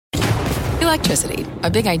electricity, a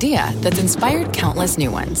big idea that's inspired countless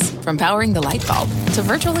new ones. From powering the light bulb to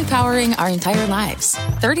virtually powering our entire lives.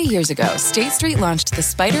 30 years ago, State Street launched the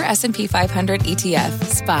SPDR S&P 500 ETF,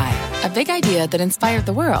 SPY. A big idea that inspired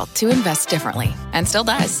the world to invest differently. And still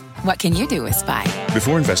does. What can you do with SPY?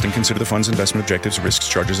 Before investing, consider the fund's investment objectives, risks,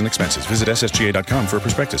 charges, and expenses. Visit ssga.com for a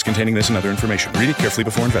prospectus containing this and other information. Read it carefully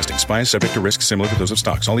before investing. SPY is subject to risks similar to those of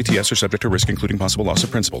stocks. All ETFs are subject to risk, including possible loss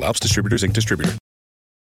of principal. Alps Distributors, Inc. Distributor.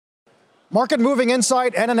 Market moving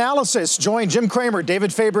insight and analysis. Join Jim Cramer,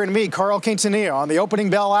 David Faber, and me, Carl Quintanilla, on the opening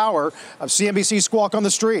bell hour of CNBC Squawk on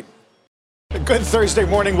the Street. Good Thursday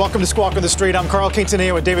morning. Welcome to Squawk on the Street. I'm Carl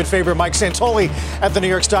Quintanilla with David Faber, Mike Santoli at the New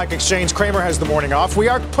York Stock Exchange. Kramer has the morning off. We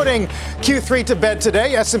are putting Q3 to bed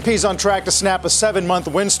today. S&P's on track to snap a 7-month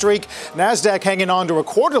win streak. NASDAQ hanging on to a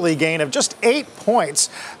quarterly gain of just 8 points.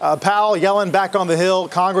 Powell, Yellen back on the Hill.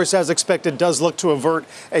 Congress, as expected, does look to avert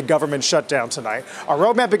a government shutdown tonight. Our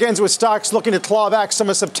roadmap begins with stocks looking to claw back some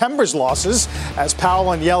of September's losses as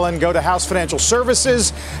Powell and Yellen go to House Financial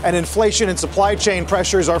Services, and inflation and supply chain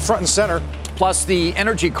pressures are front and center. Plus, the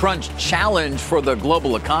energy crunch challenge for the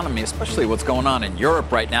global economy, especially what's going on in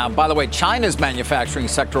Europe right now. By the way, China's manufacturing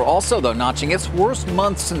sector also, though, notching its worst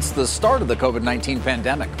month since the start of the COVID-19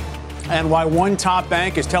 pandemic. And why one top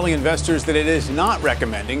bank is telling investors that it is not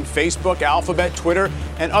recommending Facebook, Alphabet, Twitter,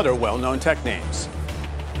 and other well-known tech names.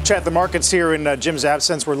 Chat the markets here in Jim's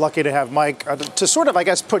absence. We're lucky to have Mike to sort of, I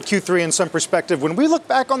guess, put Q3 in some perspective. When we look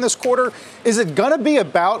back on this quarter, is it going to be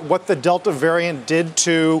about what the Delta variant did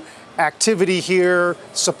to activity here,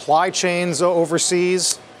 supply chains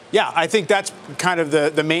overseas? Yeah, I think that's kind of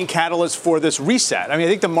the main catalyst for this reset. I mean, I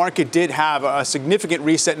think the market did have a significant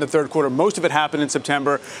reset in the third quarter. Most of it happened in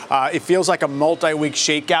September. It feels like a multi-week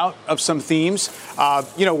shakeout of some themes.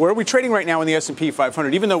 Where are we trading right now in the S&P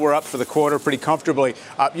 500? Even though we're up for the quarter pretty comfortably,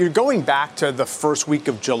 you're going back to the first week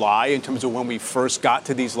of July in terms of when we first got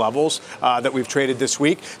to these levels that we've traded this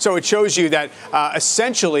week. So it shows you that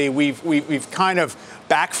essentially we've kind of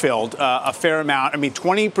backfilled a fair amount. I mean,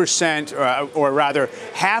 20%, or rather,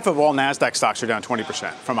 half of all NASDAQ stocks are down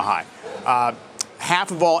 20% from a high.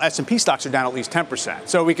 Half of all S&P stocks are down at least 10%.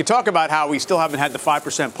 So we could talk about how we still haven't had the 5%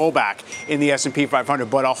 pullback in the S&P 500,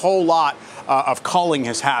 but a whole lot of culling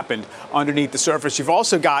has happened underneath the surface. You've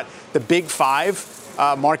also got the big five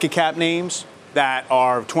market cap names that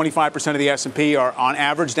are 25% of the S&P are on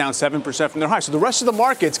average down 7% from their high. So the rest of the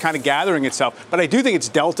market's kind of gathering itself. But I do think it's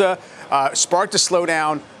Delta sparked a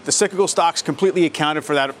slowdown. The cyclical stocks completely accounted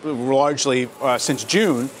for that largely since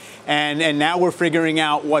June. And now we're figuring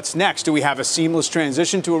out what's next. Do we have a seamless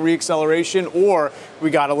transition to a reacceleration, or we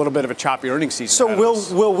got a little bit of a choppy earnings season?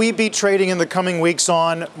 So will we be trading in the coming weeks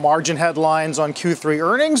on margin headlines on Q3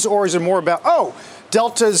 earnings, or is it more about,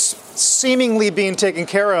 Delta's seemingly being taken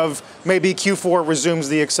care of, maybe Q4 resumes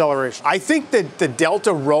the acceleration? I think that the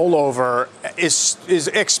Delta rollover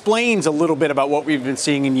explains a little bit about what we've been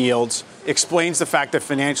seeing in yields, explains the fact that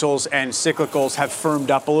financials and cyclicals have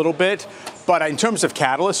firmed up a little bit. But in terms of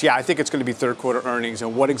catalysts, I think it's going to be third quarter earnings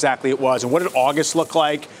and what exactly it was. And what did August look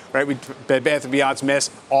like? Right, Bed Bath & Beyond's miss.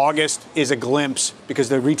 August is a glimpse because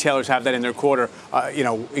the retailers have that in their quarter,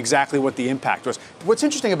 exactly what the impact was. What's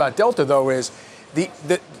interesting about Delta, though, is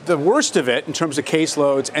the worst of it in terms of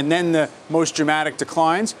caseloads and then the most dramatic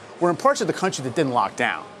declines were in parts of the country that didn't lock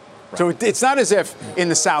down. Right. So it's not as if in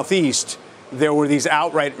the Southeast there were these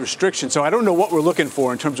outright restrictions. So I don't know what we're looking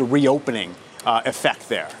for in terms of reopening effect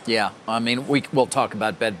there. Yeah, I mean, we'll talk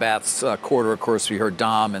about Bed Bath's quarter. Of course, we heard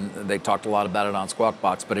Dom, and they talked a lot about it on Squawk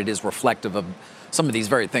Box, but it is reflective of some of these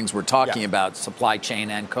very things we're talking about, supply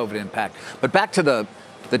chain and COVID impact. But back to the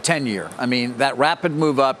 10-year. I mean, that rapid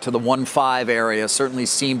move up to the 1.5 area certainly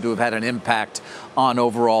seemed to have had an impact on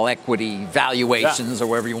overall equity valuations, or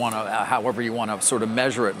however you want to sort of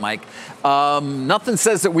measure it, Mike. Nothing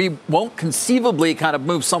says that we won't conceivably kind of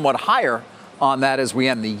move somewhat higher on that as we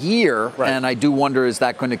end the year. Right. And I do wonder, is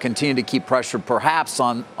that going to continue to keep pressure perhaps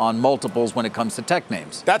on multiples when it comes to tech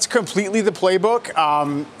names? That's completely the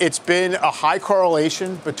playbook. It's been a high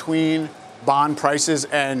correlation between bond prices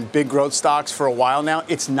and big growth stocks for a while now.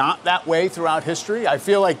 It's not that way throughout history. I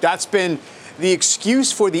feel like that's been the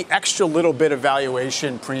excuse for the extra little bit of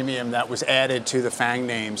valuation premium that was added to the FANG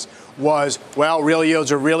names was, well, real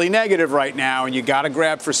yields are really negative right now, and you got to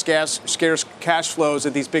grab for scarce cash flows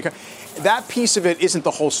at these big. That piece of it isn't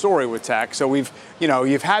the whole story with tech. So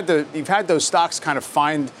you've had those stocks kind of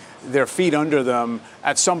find their feet under them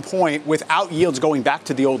at some point without yields going back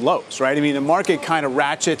to the old lows, right? I mean, the market kind of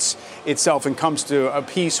ratchets itself and comes to a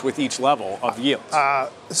peace with each level of yields.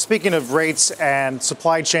 Speaking of rates and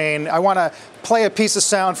supply chain, I want to play a piece of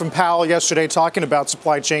sound from Powell yesterday talking about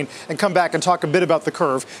supply chain and come back and talk a bit about the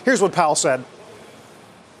curve. Here's what Powell said.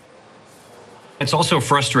 It's also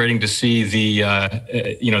frustrating to see the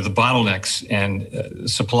bottlenecks and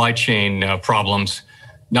supply chain problems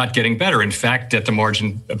not getting better. In fact, at the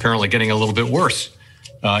margin, apparently getting a little bit worse.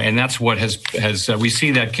 And that's what has we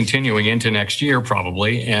see that continuing into next year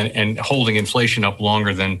probably and holding inflation up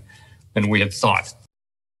longer than we had thought.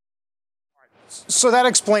 So that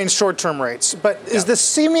explains short-term rates. But is the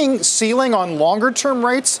seeming ceiling on longer-term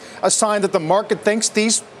rates a sign that the market thinks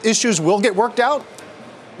these issues will get worked out?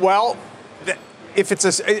 Well, if it's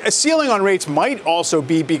a ceiling on rates might also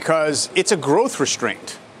be because it's a growth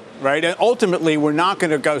restraint, right? And ultimately, we're not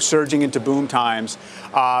going to go surging into boom times.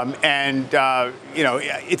 It's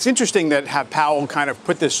interesting that have Powell kind of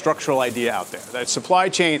put this structural idea out there that supply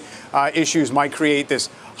chain issues might create this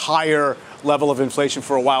higher level of inflation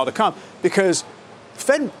for a while to come because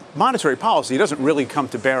Fed monetary policy doesn't really come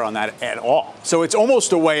to bear on that at all. So it's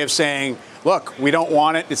almost a way of saying, look, we don't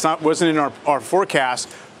want it. Wasn't in our forecast.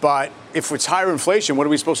 But if it's higher inflation, what are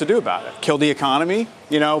we supposed to do about it? Kill the economy,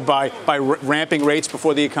 by ramping rates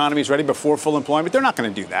before the economy is ready, before full employment? They're not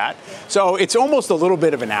going to do that. So it's almost a little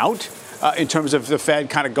bit of an out in terms of the Fed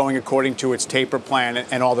kind of going according to its taper plan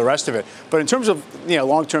and all the rest of it. But in terms of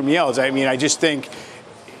long-term yields, I mean, I just think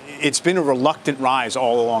it's been a reluctant rise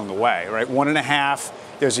all along the way, right? 1.5.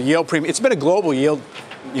 There's a yield premium. It's been a global yield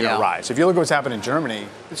rise. If you look at what's happened in Germany.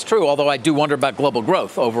 It's true, although I do wonder about global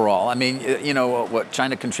growth overall. I mean, what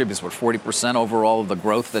China contributes, 40% overall of the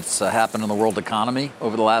growth that's happened in the world economy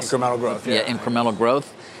over the last... Incremental growth. Yeah, incremental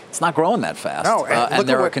growth. It's not growing that fast. No, and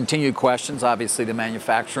there are continued questions. Obviously, the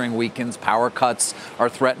manufacturing weakens. Power cuts are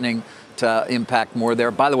threatening to impact more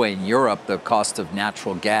there. By the way, in Europe, the cost of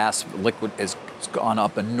natural gas, liquid, has gone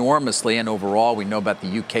up enormously. And overall, we know about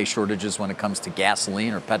the UK shortages when it comes to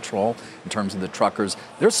gasoline or petrol in terms of the truckers.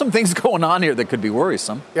 There's some things going on here that could be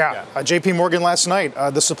worrisome. Yeah. JP Morgan last night,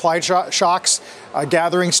 the supply shocks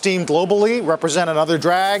gathering steam globally represent another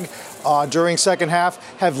drag during second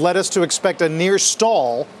half, have led us to expect a near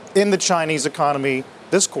stall in the Chinese economy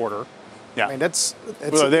this quarter. Yeah. I mean,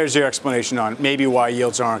 well, there's your explanation on maybe why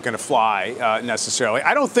yields aren't going to fly necessarily.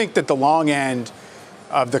 I don't think that the long end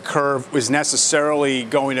of the curve was necessarily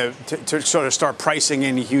going to sort of start pricing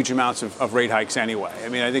in huge amounts of rate hikes anyway. I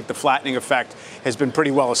mean, I think the flattening effect has been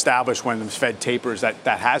pretty well established when the Fed tapers. That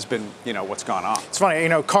has been, what's gone on. It's funny,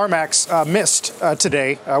 CarMax missed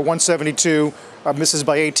today, 172. Misses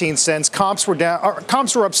by 18 cents. Comps were down.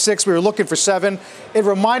 Comps were up 6. We were looking for 7. It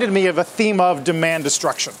reminded me of a theme of demand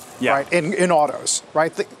destruction, right? In autos,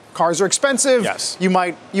 right? The cars are expensive. Yes. You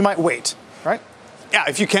might wait, right? Yeah,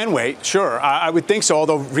 if you can wait, sure. I would think so,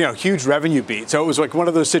 although, huge revenue beat. So it was like one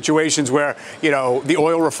of those situations where, the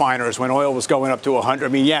oil refiners, when oil was going up to 100, I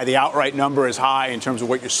mean, yeah, the outright number is high in terms of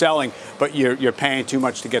what you're selling, but you're paying too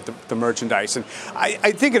much to get the merchandise. And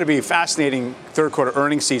I think it'll be a fascinating third quarter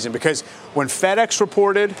earnings season because when FedEx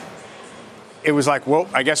reported, it was like, well,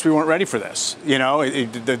 I guess we weren't ready for this.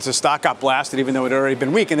 The stock got blasted even though it had already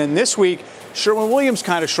been weak. And then this week, Sherwin-Williams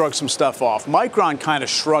kind of shrugged some stuff off. Micron kind of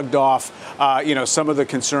shrugged off, some of the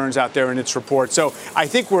concerns out there in its report. So I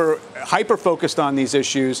think we're hyper-focused on these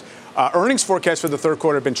issues. Earnings forecasts for the third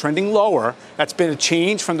quarter have been trending lower. That's been a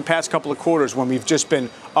change from the past couple of quarters when we've just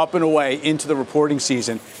been up and away into the reporting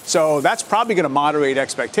season. So that's probably going to moderate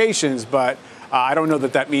expectations, but I don't know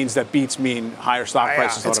that means that beats mean higher stock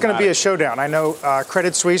prices. It's going to be a showdown. I know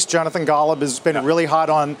Credit Suisse, Jonathan Golub has been really hot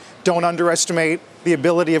on don't underestimate the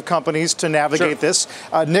ability of companies to navigate this.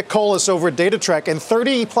 Nick Colas over at DataTrek, in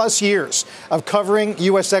 30-plus years of covering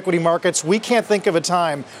U.S. equity markets, we can't think of a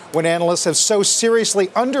time when analysts have so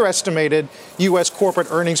seriously underestimated U.S.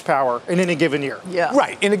 corporate earnings power in any given year. Yeah.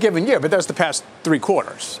 Right, in a given year, but that's the past 3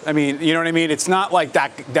 quarters. I mean, you know what I mean? It's not like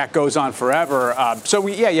that goes on forever.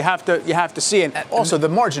 You have to see. And also, the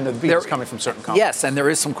margin of the beat is coming from certain companies. Yes, and there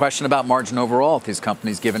is some question about margin overall at these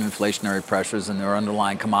companies, given inflationary pressures and their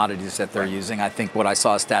underlying commodities that they're using. I think what I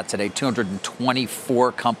saw a stat today,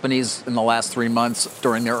 224 companies in the last 3 months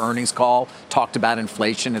during their earnings call talked about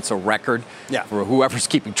inflation. It's a record for whoever's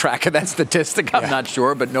keeping track of that statistic. I'm not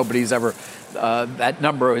sure, but nobody's ever, that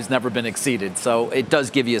number has never been exceeded. So it does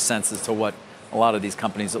give you a sense as to what a lot of these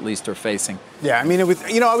companies at least are facing. Yeah, I mean,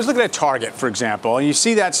 I was looking at Target, for example, and you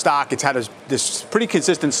see that stock, it's had this pretty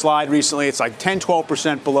consistent slide recently. It's like 10,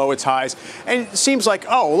 12% below its highs. And it seems like,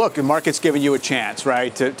 oh, look, the market's giving you a chance,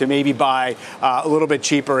 right, to maybe buy a little bit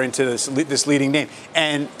cheaper into this leading name.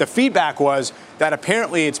 And the feedback was that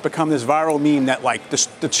apparently it's become this viral meme that, like,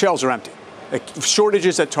 the shelves are empty. Like,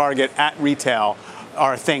 shortages at Target, at retail,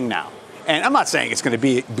 are a thing now. And I'm not saying it's going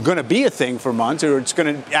to be a thing for months or it's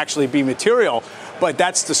going to actually be material, but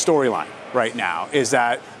that's the storyline right now, is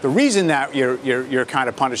that the reason that you're kind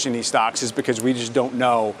of punishing these stocks is because we just don't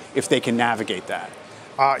know if they can navigate that.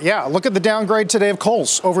 Look at the downgrade today of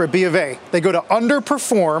Kohl's over at B of A. They go to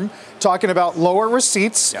underperform, talking about lower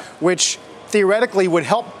receipts, which theoretically would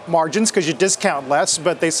help margins because you discount less,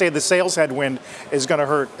 but they say the sales headwind is going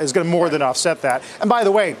to more than offset that. And by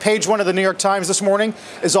the way, page 1 of the New York Times this morning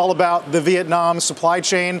is all about the Vietnam supply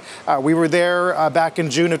chain. We were there back in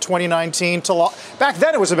June of 2019. Back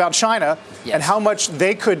then it was about China and how much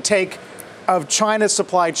they could take of China's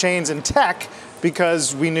supply chains in tech,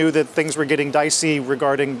 because we knew that things were getting dicey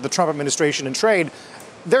regarding the Trump administration and trade.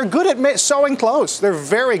 They're good at sewing clothes. They're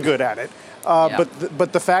very good at it.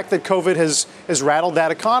 But the fact that COVID has rattled that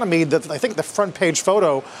economy, I think the front page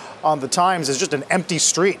photo on the Times is just an empty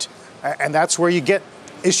street. And that's where you get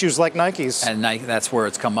issues like Nike's. And Nike, that's where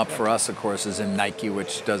it's come up for us, of course, is in Nike,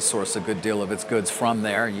 which does source a good deal of its goods from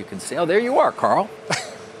there. You can see, there you are, Carl.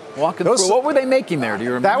 Walking through. What were they making there? Do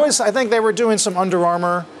you remember? I think they were doing some Under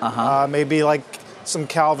Armour, maybe like some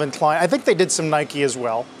Calvin Klein. I think they did some Nike as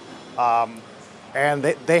well. And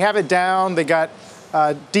they have it down. They got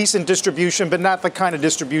decent distribution, but not the kind of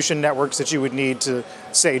distribution networks that you would need to,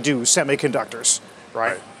 say, do semiconductors,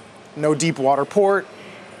 right? No deep water port.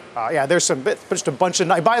 There's just a bunch of.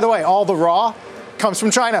 By the way, all the raw comes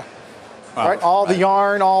from China, right? All the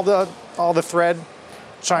yarn, all the thread,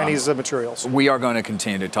 Chinese materials. We are going to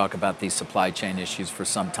continue to talk about these supply chain issues for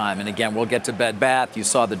some time. And again, we'll get to Bed Bath. You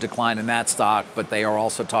saw the decline in that stock, but they are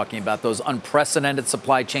also talking about those unprecedented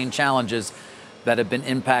supply chain challenges that have been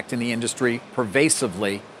impacting the industry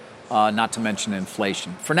pervasively, not to mention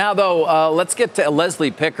inflation. For now, though, let's get to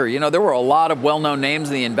Leslie Picker. There were a lot of well-known names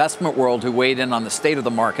in the investment world who weighed in on the state of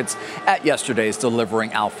the markets at yesterday's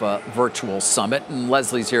Delivering Alpha Virtual Summit. And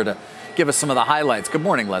Leslie's here to give us some of the highlights. Good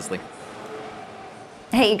morning, Leslie.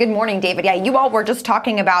 Hey, good morning, David. Yeah, you all were just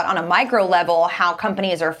talking about on a micro level how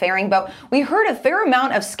companies are faring, but we heard a fair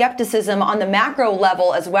amount of skepticism on the macro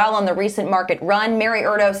level as well on the recent market run. Mary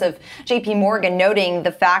Erdos of JP Morgan noting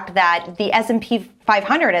the fact that the S&P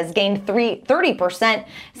 500 has gained 30%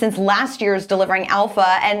 since last year's Delivering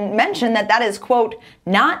Alpha, and mentioned that is, quote,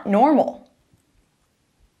 not normal.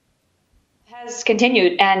 Has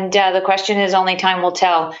continued, and the question is only time will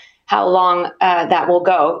tell how long that will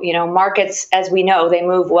go. Markets, as we know, they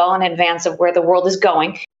move well in advance of where the world is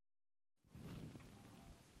going.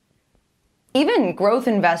 Even growth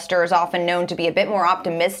investors, often known to be a bit more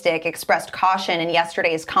optimistic, expressed caution in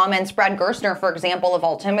yesterday's comments. Brad Gerstner, for example, of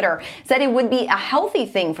Altimeter, said it would be a healthy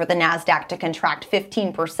thing for the NASDAQ to contract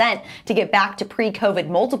 15% to get back to pre-COVID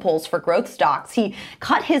multiples for growth stocks. He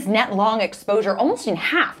cut his net long exposure almost in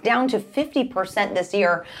half, down to 50% this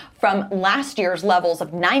year from last year's levels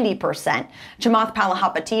of 90%. Chamath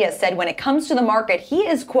Palihapitiya said when it comes to the market, he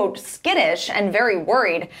is, quote, skittish and very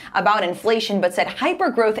worried about inflation, but said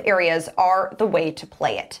hyper-growth areas are the way to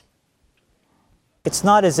play it. It's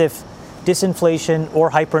not as if disinflation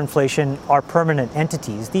or hyperinflation are permanent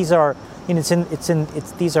entities. These are,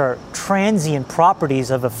 these are transient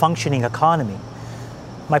properties of a functioning economy.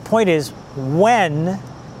 My point is, when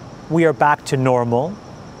we are back to normal,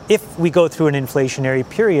 if we go through an inflationary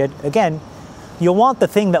period, again, you'll want the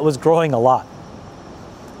thing that was growing a lot,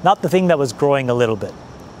 not the thing that was growing a little bit.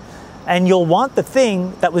 And you'll want the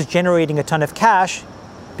thing that was generating a ton of cash,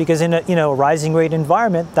 because in a rising rate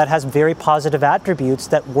environment, that has very positive attributes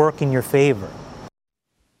that work in your favor.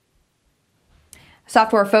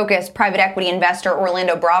 Software-focused private equity investor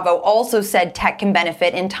Orlando Bravo also said tech can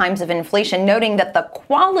benefit in times of inflation, noting that the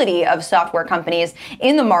quality of software companies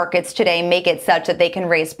in the markets today make it such that they can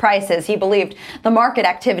raise prices. He believed the market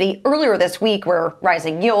activity earlier this week, where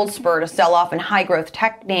rising yields spurred a sell-off in high-growth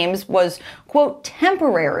tech names, was, quote,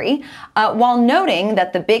 temporary, while noting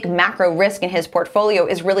that the big macro risk in his portfolio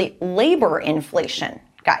is really labor inflation.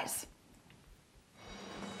 Guys.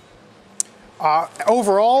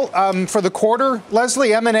 Overall, for the quarter,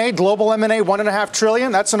 Leslie, M&A, global M&A, $1.5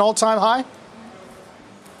 trillion. That's an all-time high.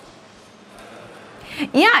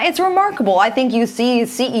 Yeah, it's remarkable. I think you see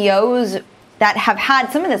CEOs that have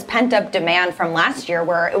had some of this pent-up demand from last year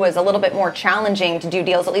where it was a little bit more challenging to do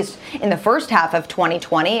deals, at least in the first half of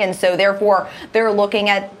 2020. And so therefore, they're looking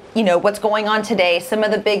at what's going on today, some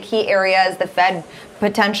of the big key areas, the Fed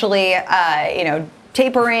potentially,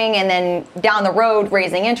 tapering and then down the road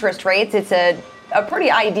raising interest rates. It's a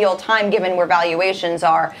pretty ideal time given where valuations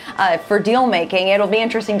are for deal making. It'll be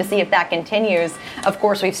interesting to see if that continues. Of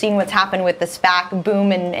course, we've seen what's happened with the SPAC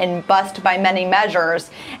boom and bust by many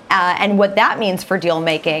measures and what that means for deal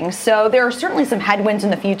making. So there are certainly some headwinds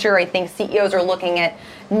in the future. I think CEOs are looking at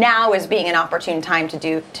now as being an opportune time to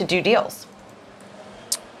do deals.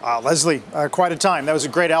 Leslie, quite a time. That was a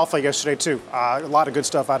great alpha yesterday, too. A lot of good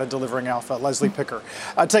stuff out of delivering alpha. Leslie Picker.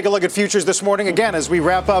 Take a look at futures this morning, again, as we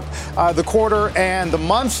wrap up the quarter and the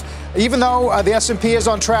month. Even though the S&P is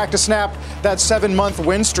on track to snap that 7-month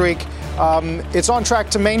win streak, it's on track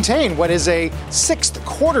to maintain what is a 6th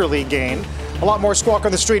quarterly gain. A lot more Squawk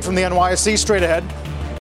on the Street from the NYSE straight ahead.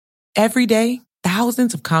 Every day,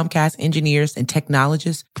 thousands of Comcast engineers and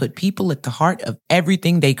technologists put people at the heart of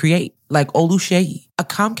everything they create. Like Oluseyi, a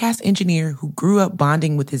Comcast engineer who grew up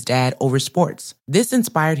bonding with his dad over sports. This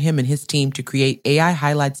inspired him and his team to create AI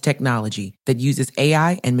Highlights technology that uses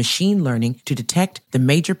AI and machine learning to detect the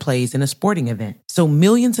major plays in a sporting event, so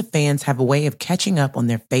millions of fans have a way of catching up on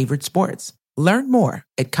their favorite sports. Learn more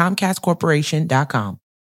at ComcastCorporation.com.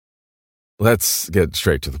 Let's get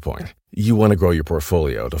straight to the point. You want to grow your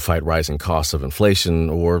portfolio to fight rising costs of inflation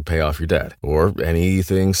or pay off your debt or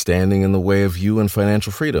anything standing in the way of you and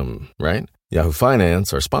financial freedom, right? Yahoo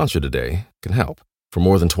Finance, our sponsor today, can help. For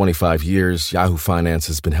more than 25 years, Yahoo Finance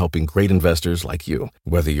has been helping great investors like you.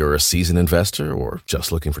 Whether you're a seasoned investor or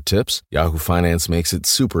just looking for tips, Yahoo Finance makes it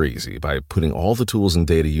super easy by putting all the tools and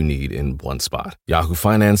data you need in one spot. Yahoo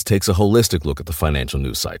Finance takes a holistic look at the financial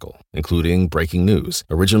news cycle, including breaking news,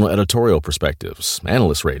 original editorial perspectives,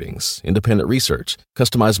 analyst ratings, independent research,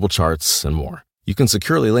 customizable charts, and more. You can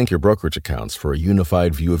securely link your brokerage accounts for a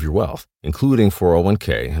unified view of your wealth, including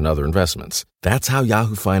 401k and other investments. That's how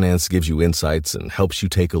Yahoo Finance gives you insights and helps you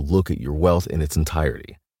take a look at your wealth in its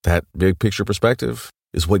entirety. That big picture perspective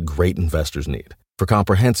is what great investors need. For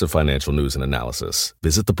comprehensive financial news and analysis,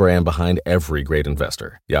 visit the brand behind every great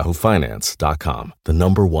investor, yahoofinance.com, the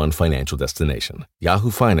 #1 financial destination,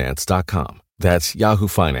 yahoofinance.com. That's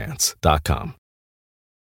yahoofinance.com.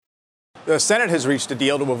 The Senate has reached a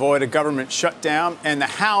deal to avoid a government shutdown, and the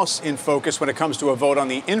House in focus when it comes to a vote on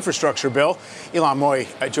the infrastructure bill. Ilan Moy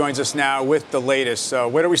joins us now with the latest. So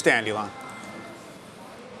where do we stand, Ilan?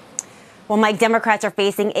 Well, Mike, Democrats are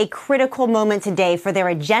facing a critical moment today for their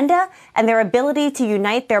agenda and their ability to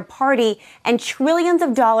unite their party, and trillions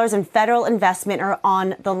of dollars in federal investment are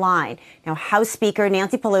on the line. Now, House Speaker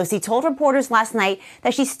Nancy Pelosi told reporters last night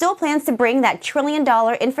that she still plans to bring that $1 trillion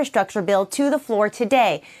infrastructure bill to the floor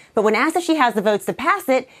today. But when asked if she has the votes to pass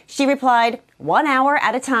it, she replied, 1 hour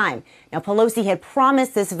at a time. Now, Pelosi had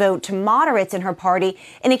promised this vote to moderates in her party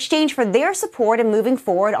in exchange for their support in moving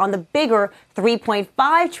forward on the bigger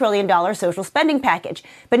 $3.5 trillion social spending package.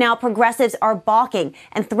 But now progressives are balking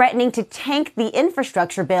and threatening to tank the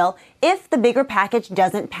infrastructure bill if the bigger package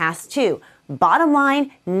doesn't pass too. Bottom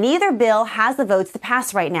line, neither bill has the votes to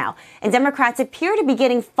pass right now, and Democrats appear to be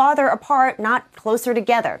getting farther apart, not closer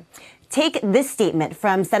together. Take this statement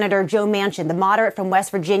from Senator Joe Manchin, the moderate from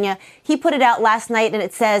West Virginia. He put it out last night, and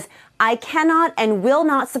it says, "I cannot and will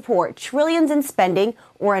not support trillions in spending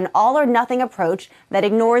or an all-or-nothing approach that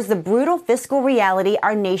ignores the brutal fiscal reality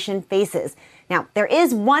our nation faces." Now, there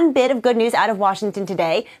is one bit of good news out of Washington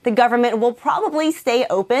today. The government will probably stay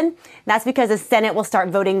open. That's because the Senate will start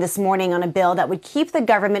voting this morning on a bill that would keep the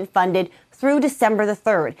government funded through December the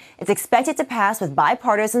 3rd. It's expected to pass with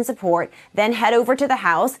bipartisan support, then head over to the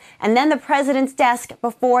House, and then the president's desk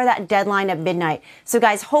before that deadline at midnight. So,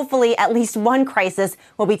 guys, hopefully at least one crisis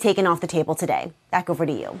will be taken off the table today. Back over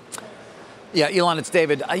to you. Yeah, Elon, it's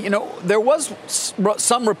David. There was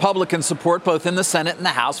some Republican support both in the Senate and the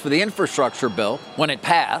House for the infrastructure bill when it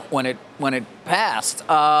passed.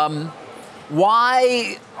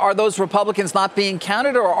 Why are those Republicans not being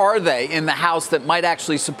counted, or are they in the House that might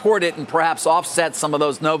actually support it and perhaps offset some of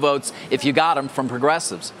those no votes if you got them from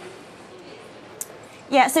progressives?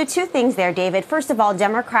 Yeah, so two things there, David. First of all,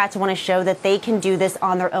 Democrats want to show that they can do this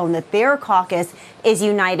on their own, that their caucus is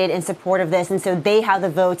united in support of this, and so they have the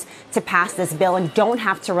votes to pass this bill and don't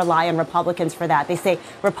have to rely on Republicans for that. They say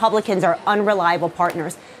Republicans are unreliable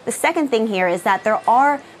partners. The second thing here is that there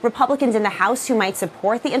are Republicans in the House who might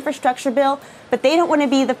support the infrastructure bill, but they don't want to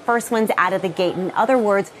be the first ones out of the gate. In other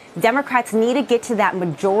words, Democrats need to get to that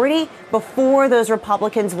majority before those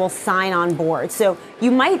Republicans will sign on board. So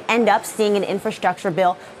you might end up seeing an infrastructure bill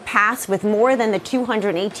bill pass with more than the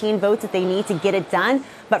 218 votes that they need to get it done.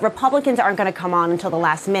 But Republicans aren't going to come on until the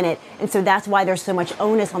last minute. And so that's why there's so much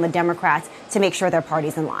onus on the Democrats to make sure their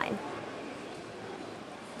party's in line.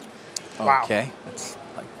 Wow. Okay.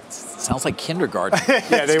 Sounds like kindergarten.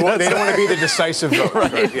 Yeah, they don't want to be the decisive vote.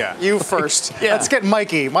 Right. Yeah. You first. Yeah. Let's get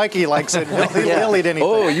Mikey. Mikey likes it. He'll lead anything.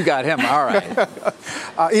 Oh, you got him. All right.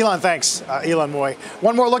 Elon, thanks. Elon Moy.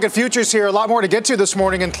 One more look at futures here. A lot more to get to this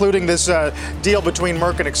morning, including this deal between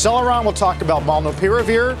Merck and Acceleron. We'll talk about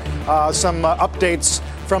Molnupiravir. Some updates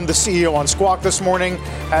from the CEO on Squawk this morning.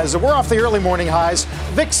 As we're off the early morning highs,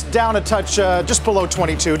 VIX down a touch, just below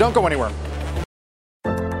 22. Don't go anywhere.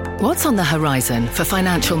 What's on the horizon for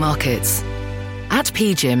financial markets? At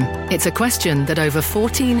PGIM, it's a question that over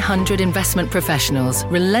 1,400 investment professionals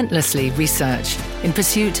relentlessly research in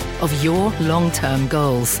pursuit of your long-term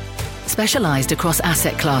goals. Specialized across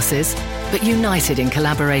asset classes, but united in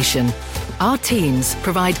collaboration, our teams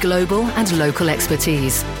provide global and local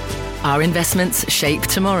expertise. Our investments shape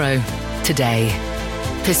tomorrow, today.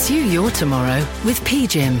 Pursue your tomorrow with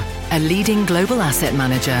PGIM, a leading global asset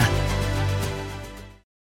manager.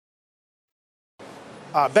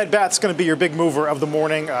 Bed Bath's going to be your big mover of the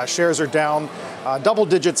morning. Shares are down double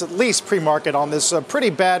digits at least pre-market on this pretty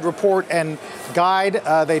bad report and guide.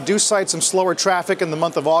 They do cite some slower traffic in the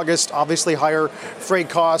month of August, obviously higher freight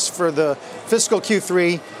costs for the fiscal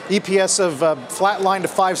Q3. EPS of flatline to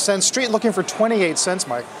 5 cents. Street looking for 28 cents,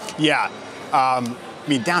 Mike. Yeah.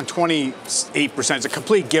 Down 28%. It's a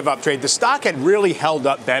complete give-up trade. The stock had really held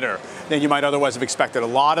up better than you might otherwise have expected. A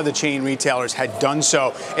lot of the chain retailers had done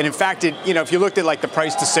so. And in fact, if you looked at like the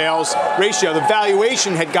price to sales ratio, the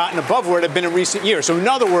valuation had gotten above where it had been in recent years. So in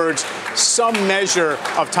other words, some measure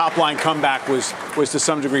of top line comeback was to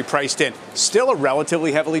some degree priced in. Still a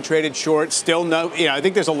relatively heavily traded short. Still I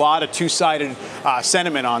think there's a lot of two-sided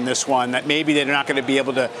sentiment on this one that maybe they're not going to be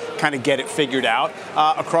able to kind of get it figured out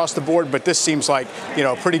across the board. But this seems like,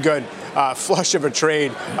 a pretty good flush of a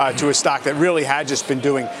trade to a stock that really had just been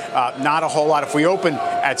doing not a whole lot. If we open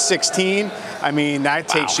at 16, that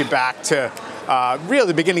takes you back to really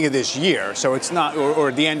the beginning of this year. So it's not,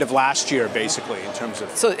 or the end of last year, basically, in terms of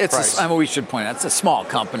price. We should point out, it's a small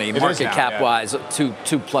company, market cap-wise,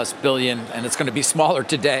 $2+ billion, and it's going to be smaller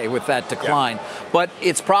today with that decline. Yeah. But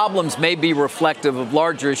its problems may be reflective of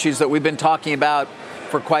larger issues that we've been talking about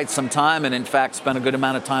for quite some time, and in fact spent a good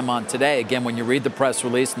amount of time on today. Again, when you read the press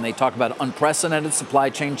release and they talk about unprecedented supply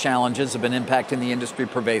chain challenges have been impacting the industry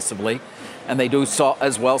pervasively, and they do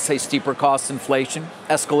as well say steeper cost inflation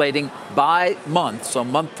escalating by month, so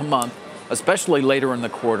month to month, especially later in the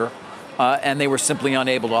quarter, and they were simply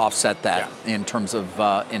unable to offset that in terms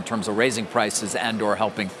of raising prices and/or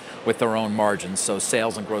helping with their own margins. So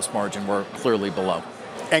sales and gross margin were clearly below,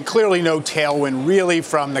 and clearly no tailwind really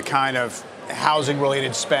from the kind of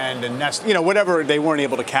housing-related spend and whatever they weren't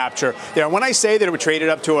able to capture there. When I say that it would trade it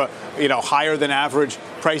up to a higher than average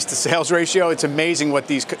price to sales ratio, it's amazing what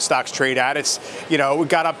these stocks trade at. It's we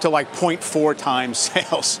got up to like 0.4 times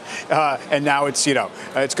sales, and now it's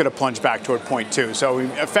it's going to plunge back toward 0.2. So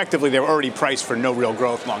effectively, they were already priced for no real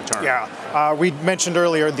growth long term. Yeah, we mentioned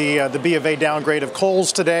earlier the B of A downgrade of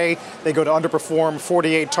Kohl's today. They go to underperform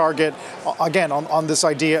 48 target again on this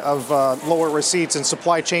idea of lower receipts and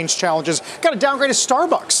supply chain challenges. Got a downgrade of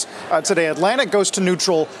Starbucks today. Atlantic goes to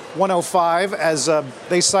neutral 105 as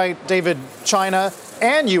they cite David China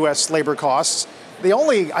and U.S. labor costs.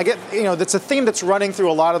 That's a theme that's running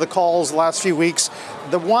through a lot of the calls the last few weeks.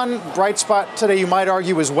 The one bright spot today, you might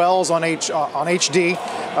argue, is Wells on HD.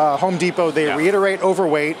 Home Depot, they reiterate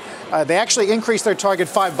overweight. They actually increased their target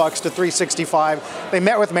 $5 to $365. They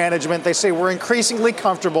met with management. They say we're increasingly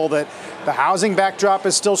comfortable that the housing backdrop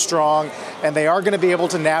is still strong, and they are going to be able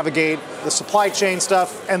to navigate the supply chain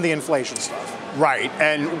stuff and the inflation stuff. Right.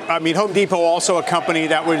 And Home Depot, also a company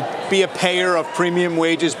that would be a payer of premium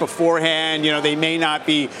wages beforehand. They may not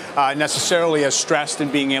be necessarily as stressed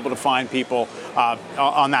in being able to find people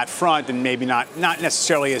on that front, and maybe not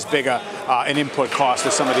necessarily as big an input cost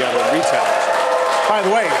as some of the other retailers. By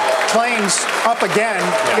the way, claims up again.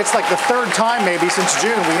 It's like the third time maybe since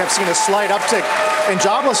June we have seen a slight uptick in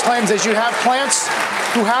jobless claims as you have plants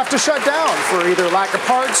who have to shut down for either lack of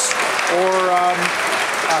parts or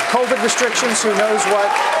COVID restrictions, who knows what.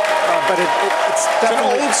 But it's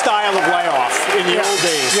definitely an old style of layoff in the old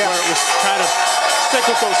days where it was kind of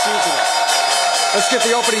cyclical, seasonal. Let's get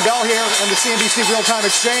the opening bell here on the CNBC Real-Time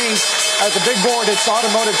Exchange. At the big board, it's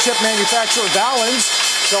automotive chip manufacturer Valens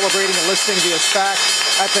celebrating a listing via SPAC.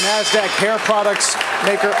 At the NASDAQ, hair products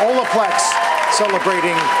maker Olaplex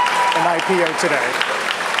celebrating an IPO today.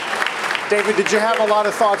 David, did you have a lot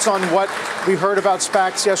of thoughts on what we heard about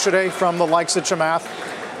SPACs yesterday from the likes of Chamath?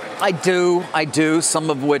 I do. Some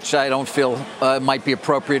of which I don't feel might be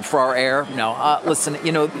appropriate for our air. No, listen,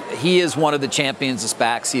 he is one of the champions of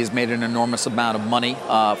SPACs. He has made an enormous amount of money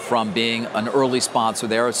from being an early sponsor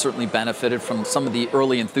there. Has certainly benefited from some of the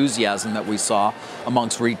early enthusiasm that we saw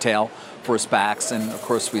amongst retail for SPACs. And of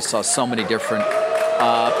course, we saw so many different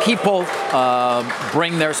people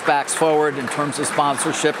bring their SPACs forward in terms of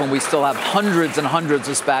sponsorship. And we still have hundreds and hundreds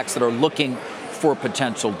of SPACs that are looking for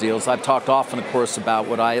potential deals. I've talked often, of course, about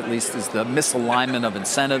what at least is the misalignment of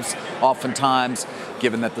incentives, oftentimes,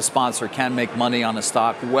 given that the sponsor can make money on a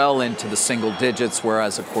stock well into the single digits,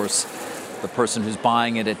 whereas, of course, the person who's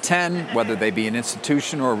buying it at 10, whether they be an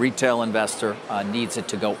institution or a retail investor, needs it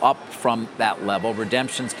to go up from that level.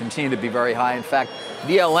 Redemptions continue to be very high. In fact,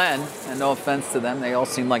 VLN, and no offense to them, they all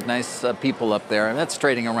seem like nice people up there, and that's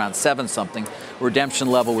trading around 7-something. Redemption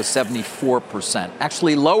level was 74%,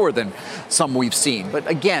 actually lower than some we've seen. But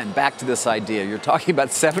again, back to this idea, you're talking about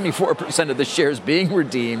 74% of the shares being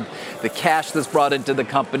redeemed. The cash that's brought into the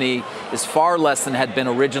company is far less than had been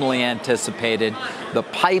originally anticipated. The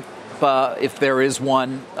pipe, if there is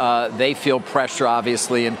one, they feel pressure,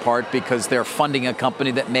 obviously, in part because they're funding a company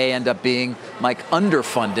that may end up being, Mike,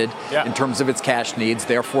 underfunded in terms of its cash needs,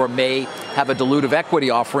 therefore may have a dilutive equity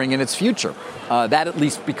offering in its future. That at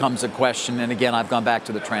least becomes a question. And again, I've gone back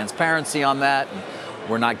to the transparency on that.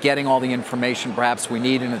 We're not getting all the information perhaps we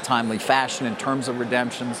need in a timely fashion in terms of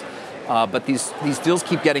redemptions. But these deals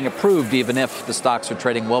keep getting approved, even if the stocks are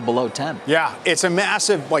trading well below 10. Yeah, it's a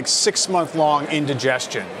massive, 6-month-long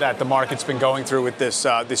indigestion that the market's been going through with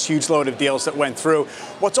this huge load of deals that went through.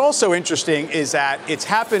 What's also interesting is that it's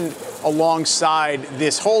happened alongside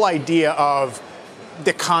this whole idea of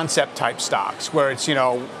the concept type stocks, where it's,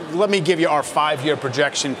 let me give you our 5-year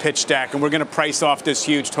projection pitch deck, and we're going to price off this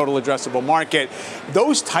huge total addressable market.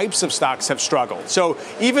 Those types of stocks have struggled. So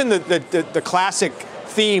even the classic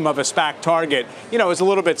theme of a SPAC target, is a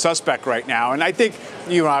little bit suspect right now. And I think,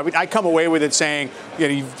 I come away with it saying,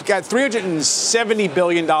 you've got $370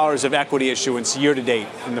 billion of equity issuance year to date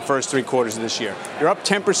in the first 3 quarters of this year. You're up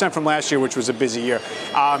 10% from last year, which was a busy year.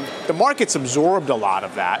 The market's absorbed a lot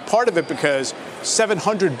of that. Part of it because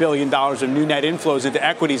 $700 billion of new net inflows into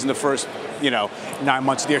equities in the first 9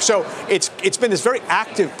 months of the year. So it's been this very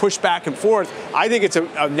active push back and forth. I think it's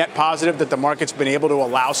a net positive that the market's been able to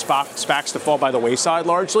allow SPACs to fall by the wayside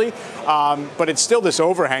largely. But it's still this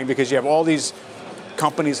overhang because you have all these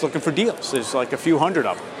companies looking for deals. There's like a few hundred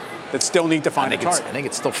of them that still need to find a target. I think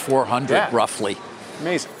it's still 400 roughly.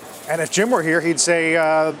 Amazing. And if Jim were here, he'd say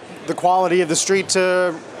the quality of the street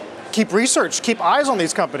to keep eyes on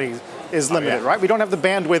these companies is limited, right? We don't have the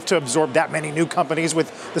bandwidth to absorb that many new companies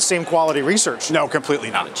with the same quality research. No, completely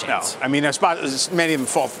not. Not a chance. No. I mean, many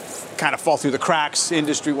of them kind of fall through the cracks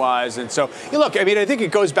industry-wise. And so, look, I think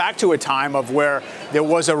it goes back to a time of where there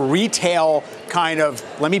was a retail kind of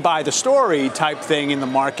let me buy the story type thing in the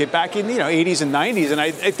market back in, 80s and 90s. And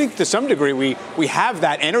I think to some degree we have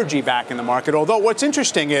that energy back in the market. Although what's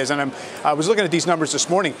interesting is, and I was looking at these numbers this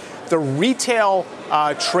morning, the retail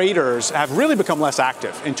traders have really become less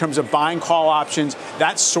active in terms of buying call options.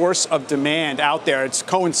 That source of demand out there, it's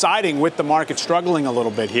coinciding with the market struggling a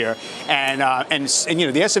little bit here. And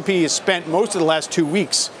the S&P has spent most of the last 2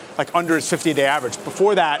 weeks under its 50-day average.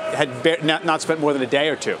 Before that, had not spent more than a day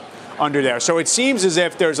or two under there. So it seems as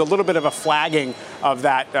if there's a little bit of a flagging of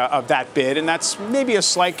that bid, and that's maybe a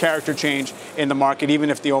slight character change in the market, even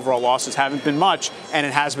if the overall losses haven't been much, and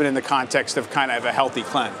it has been in the context of kind of a healthy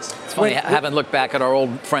cleanse. It's funny, I haven't looked back at our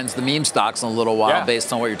old friends, the meme stocks, in a little while,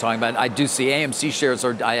 based on what you're talking about. I do see AMC shares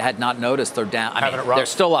I had not noticed, they're down. They're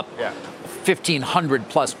still up 1,500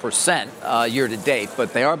 plus percent year to date,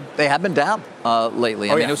 but they have been down lately.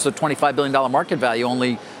 It was a $25 billion market value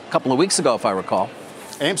only a couple of weeks ago, if I recall.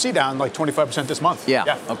 AMC down 25% this month.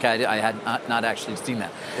 Yeah. Okay, I had not actually seen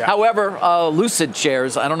that. Yeah. However, Lucid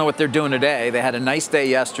shares, I don't know what they're doing today. They had a nice day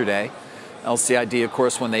yesterday. LCID, of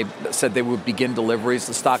course, when they said they would begin deliveries.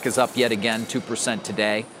 The stock is up yet again, 2%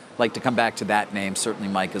 today. I'd like to come back to that name. Certainly,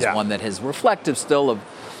 Mike, is one that is reflective still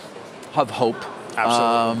of hope.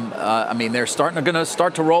 Absolutely. They're going to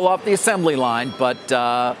start to roll off the assembly line, but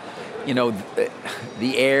the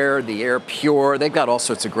Air Pure, they've got all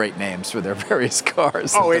sorts of great names for their various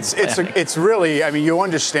cars. Oh, it's really, you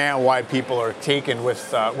understand why people are taken with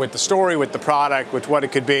the story, with the product, with what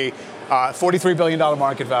it could be. $43 billion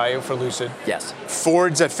market value for Lucid. Yes.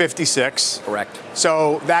 Ford's at 56. Correct.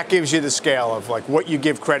 So that gives you the scale of what you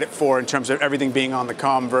give credit for in terms of everything being on the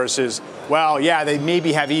come versus, they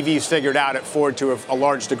maybe have EVs figured out at Ford to a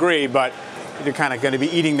large degree, but they're kind of going to be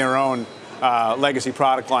eating their own legacy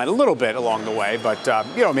product line a little bit along the way, but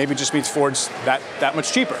maybe it just means Ford's that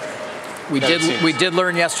much cheaper. We did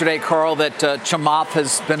learn yesterday, Carl, that Chamath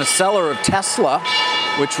has been a seller of Tesla,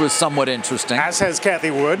 which was somewhat interesting. As has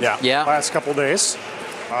Kathy Wood. Yeah. Last couple days.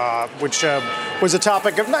 Which was a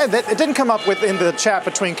topic that it didn't come up in the chat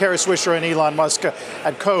between Kara Swisher and Elon Musk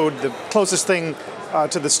at Code. The closest thing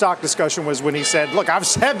to the stock discussion was when he said, look, I've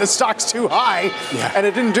said the stock's too high, and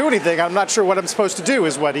it didn't do anything. I'm not sure what I'm supposed to do,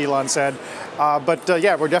 is what Elon said. But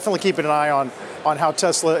we're definitely keeping an eye on how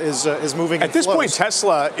Tesla is moving. At this point,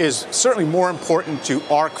 Tesla is certainly more important to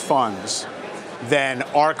ARK funds than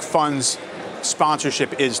ARK funds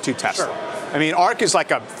sponsorship is to Tesla. Sure. I mean, ARK is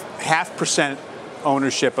like a 0.5%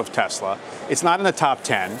 ownership of Tesla. It's not in the top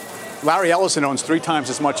 10. Larry Ellison owns 3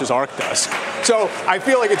 times as much as ARK does. So I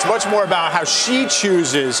feel like it's much more about how she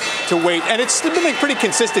chooses to weight. And it's been a pretty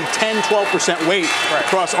consistent 10, 12% weight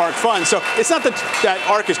across ARK funds. So it's not that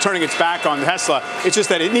ARK is turning its back on Tesla. It's just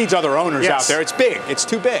that it needs other owners out there. It's big. It's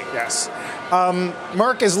too big. Yes.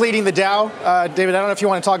 Merck is leading the Dow. David, I don't know if you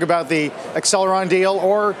want to talk about the Acceleron deal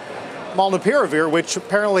or Molnupiravir, which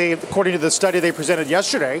apparently, according to the study they presented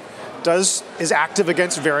yesterday, is active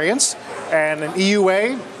against variants, and an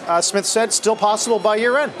EUA, Smith said, still possible by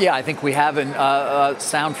year end. Yeah, I think we have a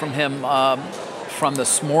sound from him from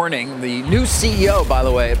this morning. The new CEO, by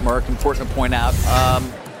the way, at Merck, important to point out.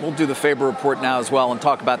 We'll do the Faber report now as well and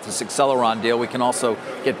talk about this Acceleron deal. We can also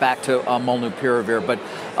get back to Molnupiravir. But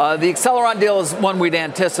the Acceleron deal is one we'd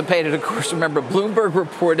anticipated. Of course, remember, Bloomberg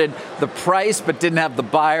reported the price but didn't have the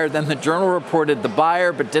buyer. Then the Journal reported the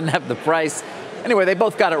buyer but didn't have the price. Anyway, they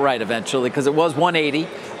both got it right eventually because it was 180,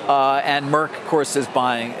 and Merck, of course, is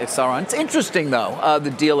buying Acceleron. It's interesting, though, the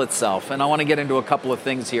deal itself, and I want to get into a couple of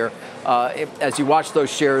things here. As you watch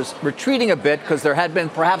those shares retreating a bit because there had been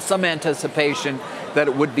perhaps some anticipation that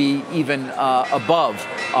it would be even above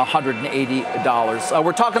 $180.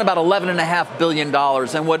 We're talking about $11.5 billion,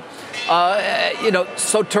 and what,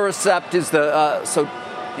 Sotatercept is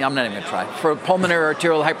I'm not even going to try. For pulmonary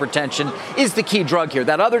arterial hypertension is the key drug here.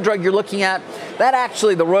 That other drug you're looking at, that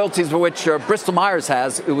actually the royalties for which Bristol Myers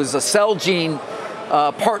has, it was a Celgene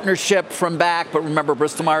partnership from back, but remember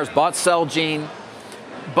Bristol Myers bought Celgene.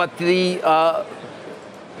 But the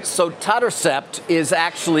Sotatercept is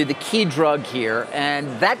actually the key drug here, and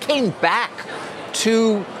that came back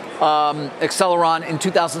to Acceleron in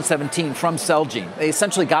 2017 from Celgene. They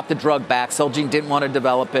essentially got the drug back. Celgene didn't want to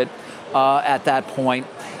develop it at that point.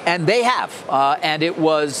 And they have. And it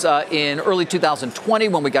was in early 2020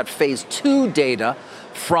 when we got phase 2 data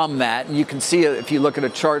from that. And you can see if you look at a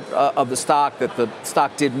chart of the stock that the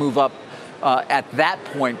stock did move up at that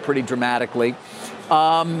point pretty dramatically.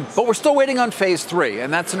 But we're still waiting on phase 3.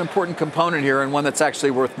 And that's an important component here and one that's actually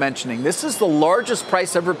worth mentioning. This is the largest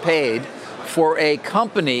price ever paid for a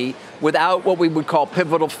company without what we would call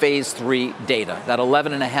pivotal phase 3 data, that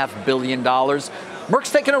 $11.5 billion.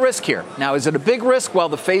 Merck's taking a risk here. Now, is it a big risk? Well,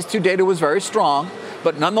 the phase 2 data was very strong,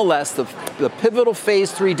 but nonetheless, the pivotal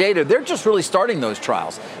phase 3 data, they're just really starting those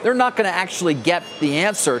trials. They're not going to actually get the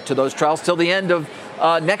answer to those trials till the end of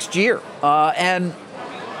next year. And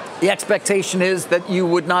the expectation is that you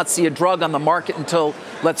would not see a drug on the market until,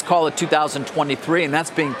 let's call it 2023, and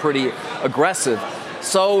that's being pretty aggressive.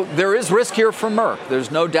 So there is risk here for Merck. There's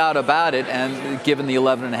no doubt about it, and given the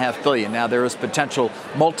 $11.5 billion. Now, there is potential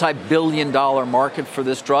multi-billion-dollar market for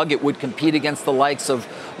this drug. It would compete against the likes of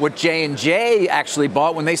what J&J actually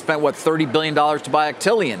bought when they spent, $30 billion to buy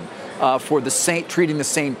Actelion for treating the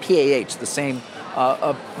same PAH, the same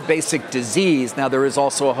basic disease. Now, there is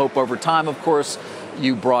also a hope over time, of course.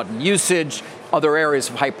 You broaden usage. Other areas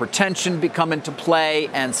of hypertension become into play,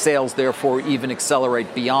 and sales, therefore, even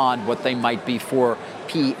accelerate beyond what they might be for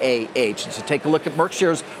PAH. So take a look at Merck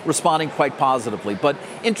shares responding quite positively. But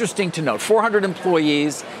interesting to note, 400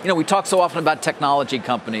 employees. We talk so often about technology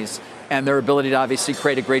companies and their ability to obviously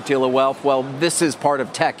create a great deal of wealth. Well, this is part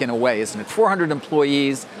of tech in a way, isn't it? 400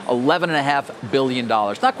 employees, $11.5 billion.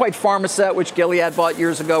 Not quite Pharmasset, which Gilead bought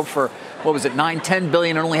years ago for, $9-10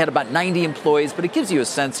 billion, and only had about 90 employees. But it gives you a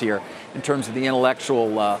sense here in terms of the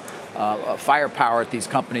intellectual firepower at these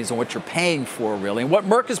companies and what you're paying for, really. And what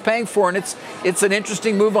Merck is paying for, and it's an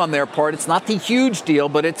interesting move on their part. It's not the huge deal,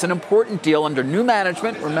 but it's an important deal under new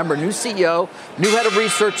management. Remember, new CEO, new head of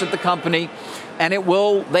research at the company. And it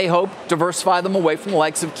will, they hope, diversify them away from the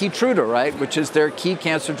likes of Keytruda, right, which is their key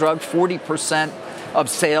cancer drug, 40% of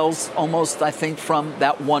sales, almost, I think, from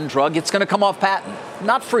that one drug. It's going to come off patent.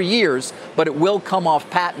 Not for years, but it will come off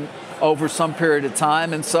patent over some period of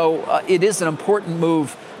time. And so it is an important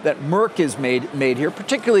move that Merck has made here,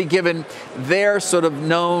 particularly given they're sort of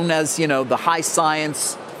known as, the high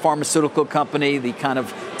science pharmaceutical company, the kind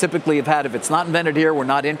of typically have had, if it's not invented here, we're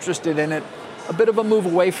not interested in it. A bit of a move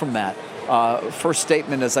away from that. First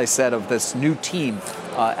statement, as I said, of this new team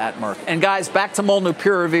at Merck. And guys, back to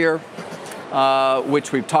Molnupiravir,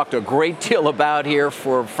 which we've talked a great deal about here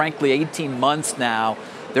for, frankly, 18 months now.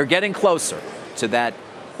 They're getting closer to that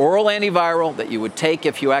oral antiviral that you would take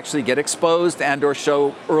if you actually get exposed and or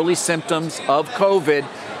show early symptoms of COVID,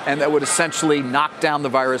 and that would essentially knock down the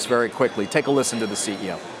virus very quickly. Take a listen to the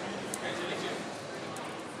CEO.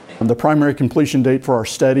 The primary completion date for our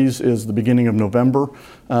studies is the beginning of November.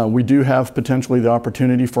 We do have potentially the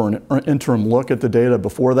opportunity for an interim look at the data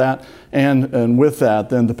before that, and with that,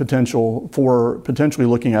 then the potential for potentially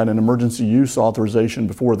looking at an emergency use authorization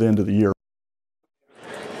before the end of the year.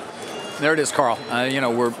 There it is, Carl.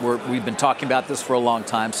 We've been talking about this for a long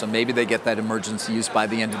time, so maybe they get that emergency use by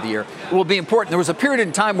the end of the year. It will be important. There was a period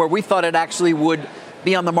in time where we thought it actually would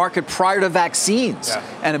be on the market prior to vaccines,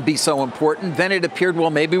 and it'd be so important. Then it appeared, well,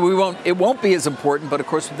 maybe it won't be as important, but of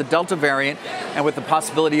course with the Delta variant and with the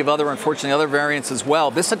possibility of unfortunately other variants as well,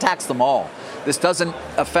 this attacks them all. This doesn't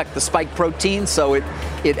affect the spike protein, so it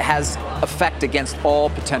has effect against all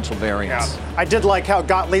potential variants. Yeah. I did like how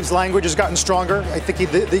Gottlieb's language has gotten stronger. I think he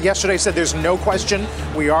yesterday said there's no question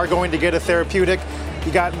we are going to get a therapeutic.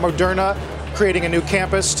 You got Moderna creating a new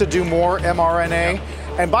campus to do more mRNA. Yeah.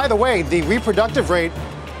 And by the way, the reproductive rate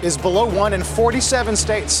is below 1 in 47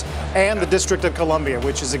 states and the District of Columbia,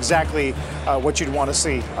 which is exactly what you'd want to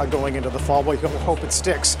see going into the fall. We hope it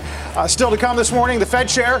sticks. Still to come this morning, the Fed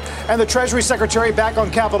chair and the Treasury Secretary back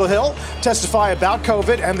on Capitol Hill testify about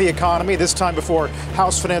COVID and the economy, this time before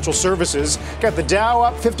House Financial Services. Got the Dow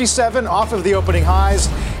up 57 off of the opening highs.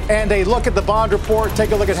 And a look at the bond report.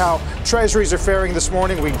 Take a look at how Treasuries are faring this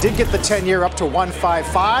morning. We did get the 10-year up to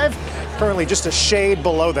 155, currently just a shade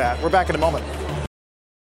below that. We're back in a moment.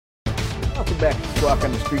 Welcome back to Squawk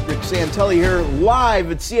on the Street. Rick Santelli here,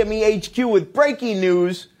 live at CME HQ with breaking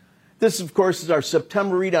news. This, of course, is our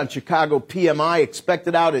September read on Chicago PMI,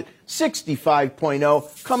 expected out at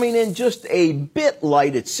 65.0, coming in just a bit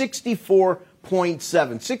light at 64.7.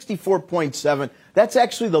 64.7. That's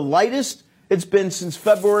actually the lightest it's been since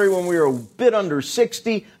February when we were a bit under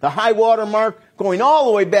 60. The high water mark going all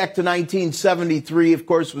the way back to 1973, of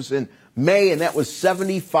course, was in May, and that was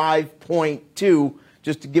 75.2.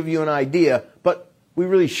 Just to give you an idea, but we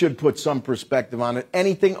really should put some perspective on it.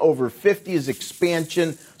 Anything over 50 is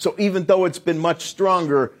expansion, so even though it's been much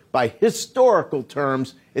stronger by historical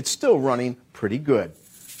terms, it's still running pretty good.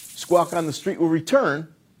 Squawk on the Street will return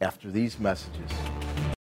after these messages.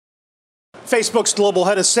 Facebook's global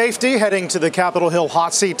head of safety heading to the Capitol Hill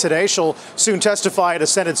hot seat today. She'll soon testify at a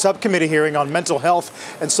Senate subcommittee hearing on mental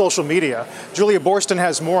health and social media. Julia Boorstin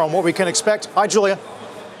has more on what we can expect. Hi, Julia.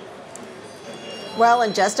 Well,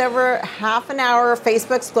 in just over half an hour,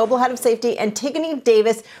 Facebook's global head of safety, Antigone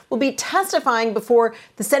Davis, will be testifying before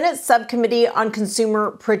the Senate Subcommittee on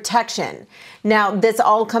Consumer Protection. Now, this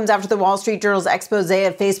all comes after the Wall Street Journal's expose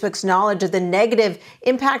of Facebook's knowledge of the negative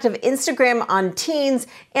impact of Instagram on teens.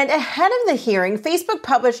 And ahead of the hearing, Facebook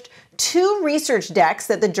published 2 research decks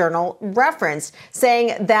that the Journal referenced,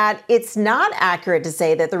 saying that it's not accurate to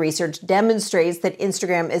say that the research demonstrates that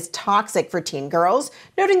Instagram is toxic for teen girls,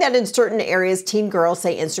 noting that in certain areas, teen girls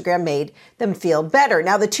say Instagram made them feel better.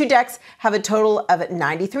 Now, the 2 decks have a total of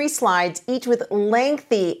 93 slides, each with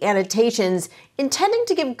lengthy annotations intending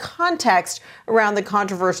to give context around the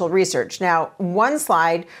controversial research. Now, one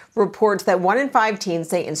slide reports that 1 in 5 teens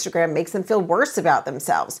say Instagram makes them feel worse about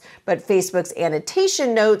themselves. But Facebook's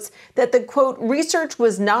annotation notes that the, quote, research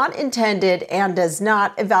was not intended and does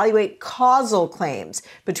not evaluate causal claims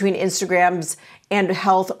between Instagram's and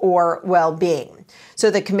health or well-being.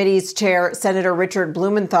 So the committee's chair, Senator Richard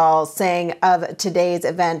Blumenthal, saying of today's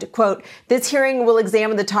event, quote, this hearing will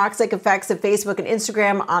examine the toxic effects of Facebook and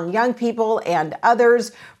Instagram on young people and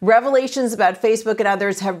others. Revelations about Facebook and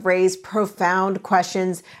others have raised profound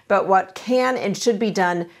questions about what can and should be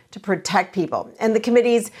done to protect people. And the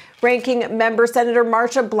committee's ranking member, Senator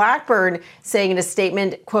Marsha Blackburn, saying in a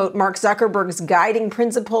statement, quote, Mark Zuckerberg's guiding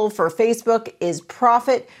principle for Facebook is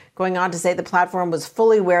profit, going on to say the platform was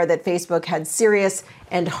fully aware that Facebook had serious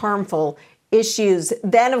and harmful issues.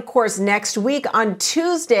 Then, of course, next week on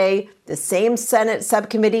Tuesday, the same Senate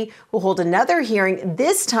subcommittee will hold another hearing,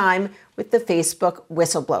 this time with the Facebook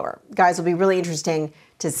whistleblower. Guys, it'll be really interesting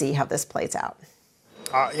to see how this plays out.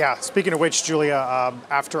 Yeah, speaking of which, Julia,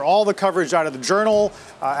 after all the coverage out of the Journal,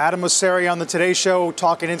 Adam Mosseri on the Today Show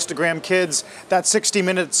talking Instagram Kids, that 60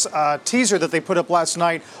 Minutes teaser that they put up last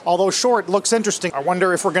night, although short, looks interesting. I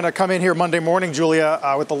wonder if we're going to come in here Monday morning, Julia,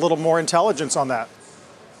 with a little more intelligence on that.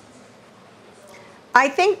 I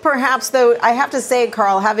think perhaps, though, I have to say,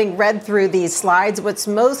 Carl, having read through these slides, what's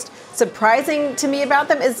most surprising to me about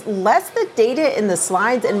them is less the data in the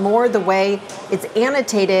slides and more the way it's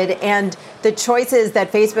annotated and the choices that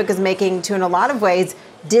Facebook is making to, in a lot of ways,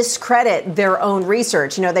 discredit their own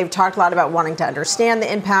research. You know, they've talked a lot about wanting to understand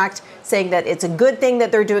the impact, saying that it's a good thing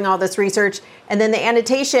that they're doing all this research. And then the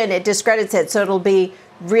annotation, it discredits it. So it'll be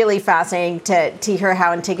really fascinating to hear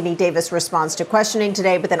how Antigone Davis responds to questioning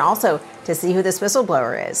today, but then also to see who this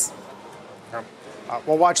whistleblower is.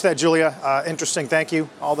 We'll watch that, Julia. Interesting. Thank you.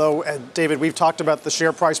 Although, David, we've talked about the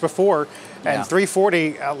share price before, and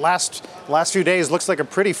 340 last few days looks like a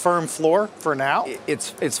pretty firm floor for now.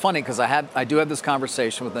 It's funny because I do have this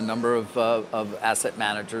conversation with a number of asset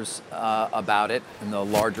managers about it and the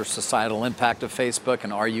larger societal impact of Facebook,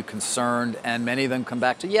 and are you concerned? And many of them come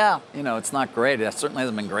back to, it's not great. It certainly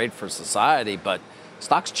hasn't been great for society, but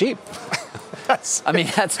stock's cheap. I mean,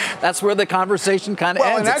 that's where the conversation kind of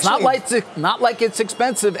ends. It's not like it's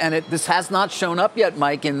expensive, and this has not shown up yet,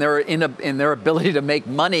 Mike, in their ability to make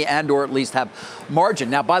money and or at least have margin.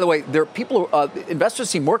 Now, by the way, investors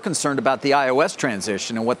seem more concerned about the iOS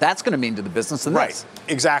transition and what that's going to mean to the business than this. Right,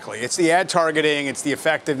 exactly. It's the ad targeting, it's the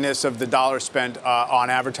effectiveness of the dollar spent on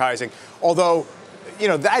advertising. Although,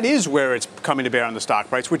 that is where it's coming to bear on the stock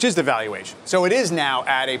price, which is the valuation. So it is now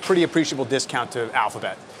at a pretty appreciable discount to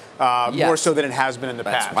Alphabet. More so than it has been in the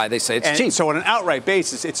past. That's why they say it's cheap. So on an outright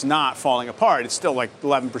basis, it's not falling apart. It's still like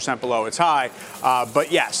 11% below its high.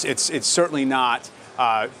 But yes, it's certainly not,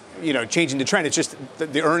 changing the trend. It's just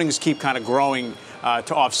the earnings keep kind of growing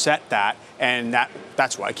to offset that. And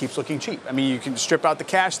that's why it keeps looking cheap. I mean, you can strip out the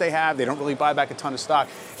cash they have. They don't really buy back a ton of stock.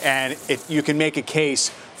 And you can make a case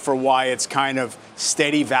for why it's kind of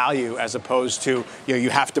steady value as opposed to,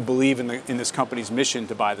 you have to believe in this company's mission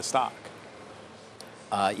to buy the stock.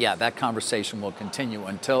 That conversation will continue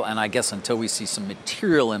until we see some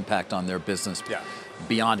material impact on their business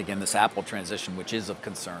beyond, again, this Apple transition, which is of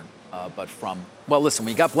concern. Listen,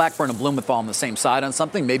 when you got Blackburn and Blumenthal on the same side on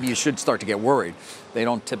something, maybe you should start to get worried. They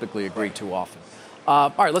don't typically agree too often.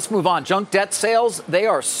 All right, let's move on. Junk debt sales, they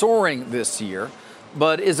are soaring this year.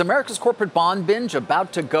 But is America's corporate bond binge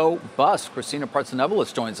about to go bust? Christina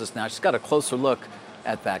Partsinevelos joins us now. She's got a closer look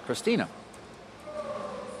at that. Christina.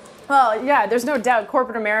 Well, yeah, there's no doubt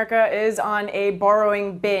corporate America is on a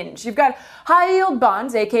borrowing binge. You've got high yield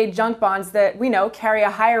bonds, aka junk bonds, that we know carry a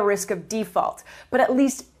higher risk of default. But at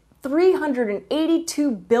least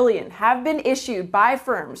 $382 billion have been issued by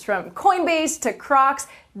firms from Coinbase to Crocs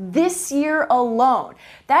this year alone.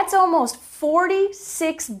 That's almost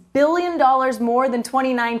 $46 billion more than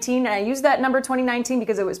 2019. And I use that number 2019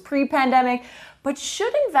 because it was pre-pandemic. But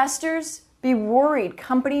should investors be worried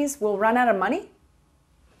companies will run out of money?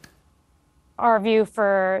 Our view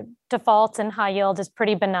for defaults and high yield is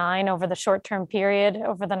pretty benign over the short-term period,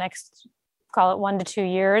 over the next, call it 1 to 2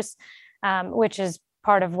 years, which is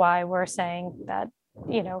part of why we're saying that,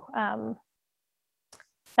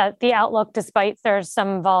 that the outlook, despite there's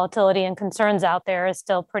some volatility and concerns out there, is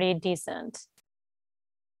still pretty decent.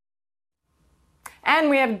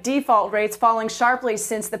 And we have default rates falling sharply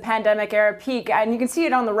since the pandemic era peak. And you can see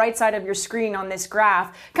it on the right side of your screen on this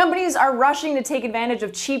graph. Companies are rushing to take advantage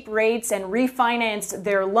of cheap rates and refinance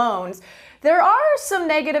their loans. There are some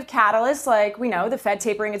negative catalysts, like we know the Fed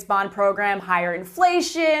tapering its bond program, higher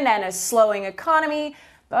inflation, and a slowing economy.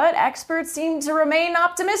 But experts seem to remain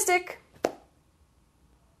optimistic.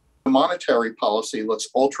 Monetary policy looks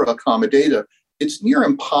ultra accommodative. It's near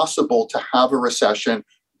impossible to have a recession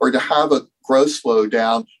or to have a growth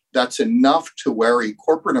slowdown that's enough to worry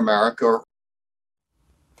corporate America.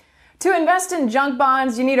 To invest in junk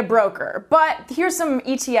bonds, you need a broker. But here's some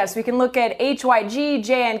ETFs. We can look at HYG,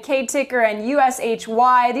 JNK ticker, and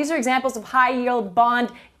USHY. These are examples of high-yield bond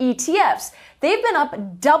ETFs. They've been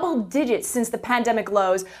up double digits since the pandemic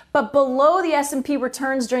lows, but below the S&P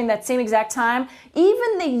returns during that same exact time.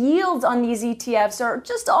 Even the yields on these ETFs are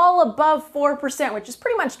just all above 4%, which is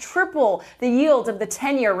pretty much triple the yield of the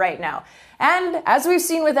 10-year right now. And as we've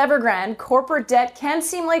seen with Evergrande, corporate debt can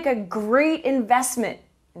seem like a great investment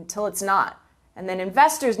until it's not. And then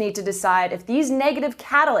investors need to decide if these negative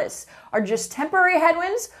catalysts are just temporary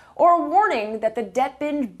headwinds or a warning that the debt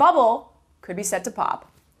binge bubble could be set to pop.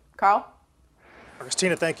 Carl?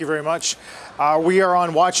 Christina, thank you very much. We are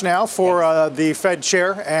on watch now for the Fed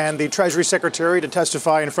chair and the Treasury Secretary to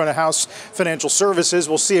testify in front of House Financial Services.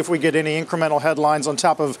 We'll see if we get any incremental headlines on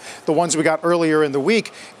top of the ones we got earlier in the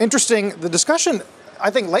week. Interesting, the discussion,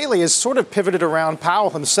 I think, lately has sort of pivoted around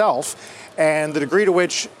Powell himself and the degree to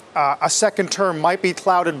which a second term might be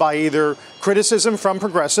clouded by either criticism from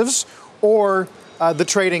progressives or the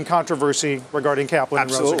trading controversy regarding Kaplan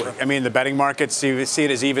and Absolutely. Rosenberg? I mean, the betting markets see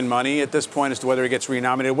it as even money at this point as to whether he gets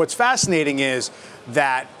renominated. What's fascinating is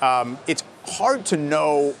that it's hard to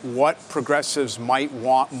know what progressives might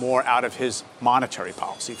want more out of his monetary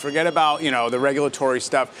policy. Forget about, the regulatory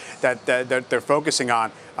stuff that they're focusing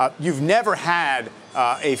on. You've never had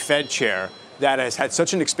a Fed chair that has had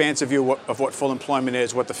such an expansive view of what full employment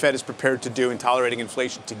is, what the Fed is prepared to do in tolerating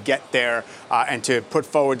inflation to get there, and to put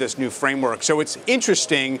forward this new framework. So it's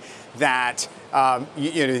interesting that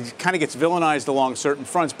it kind of gets villainized along certain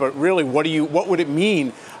fronts, but really, what would it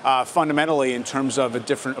mean fundamentally in terms of a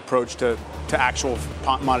different approach to actual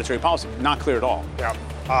monetary policy? Not clear at all. Yeah,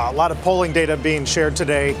 a lot of polling data being shared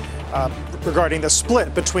today regarding the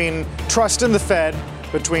split between trust in the Fed,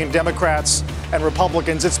 between Democrats and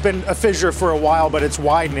Republicans. It's been a fissure for a while, but it's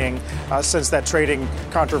widening since that trading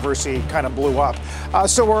controversy kind of blew up.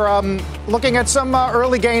 So we're looking at some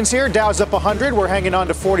early gains here. Dow's up 100. We're hanging on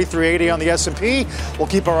to 4380 on the S&P. We'll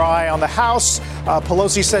keep our eye on the House.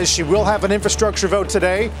 Pelosi says she will have an infrastructure vote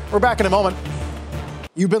today. We're back in a moment.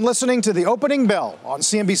 You've been listening to The Opening Bell on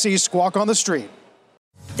CNBC's Squawk on the Street.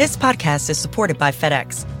 This podcast is supported by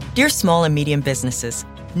FedEx. Dear small and medium businesses,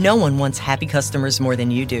 no one wants happy customers more than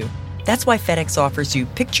you do. That's why FedEx offers you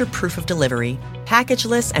picture proof of delivery,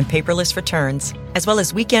 packageless and paperless returns, as well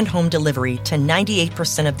as weekend home delivery to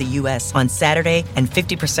 98% of the U.S. on Saturday and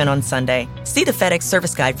 50% on Sunday. See the FedEx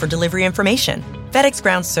service guide for delivery information. FedEx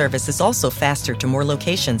Ground service is also faster to more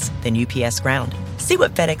locations than UPS Ground. See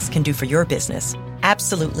what FedEx can do for your business.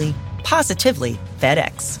 Absolutely, positively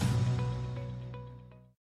FedEx.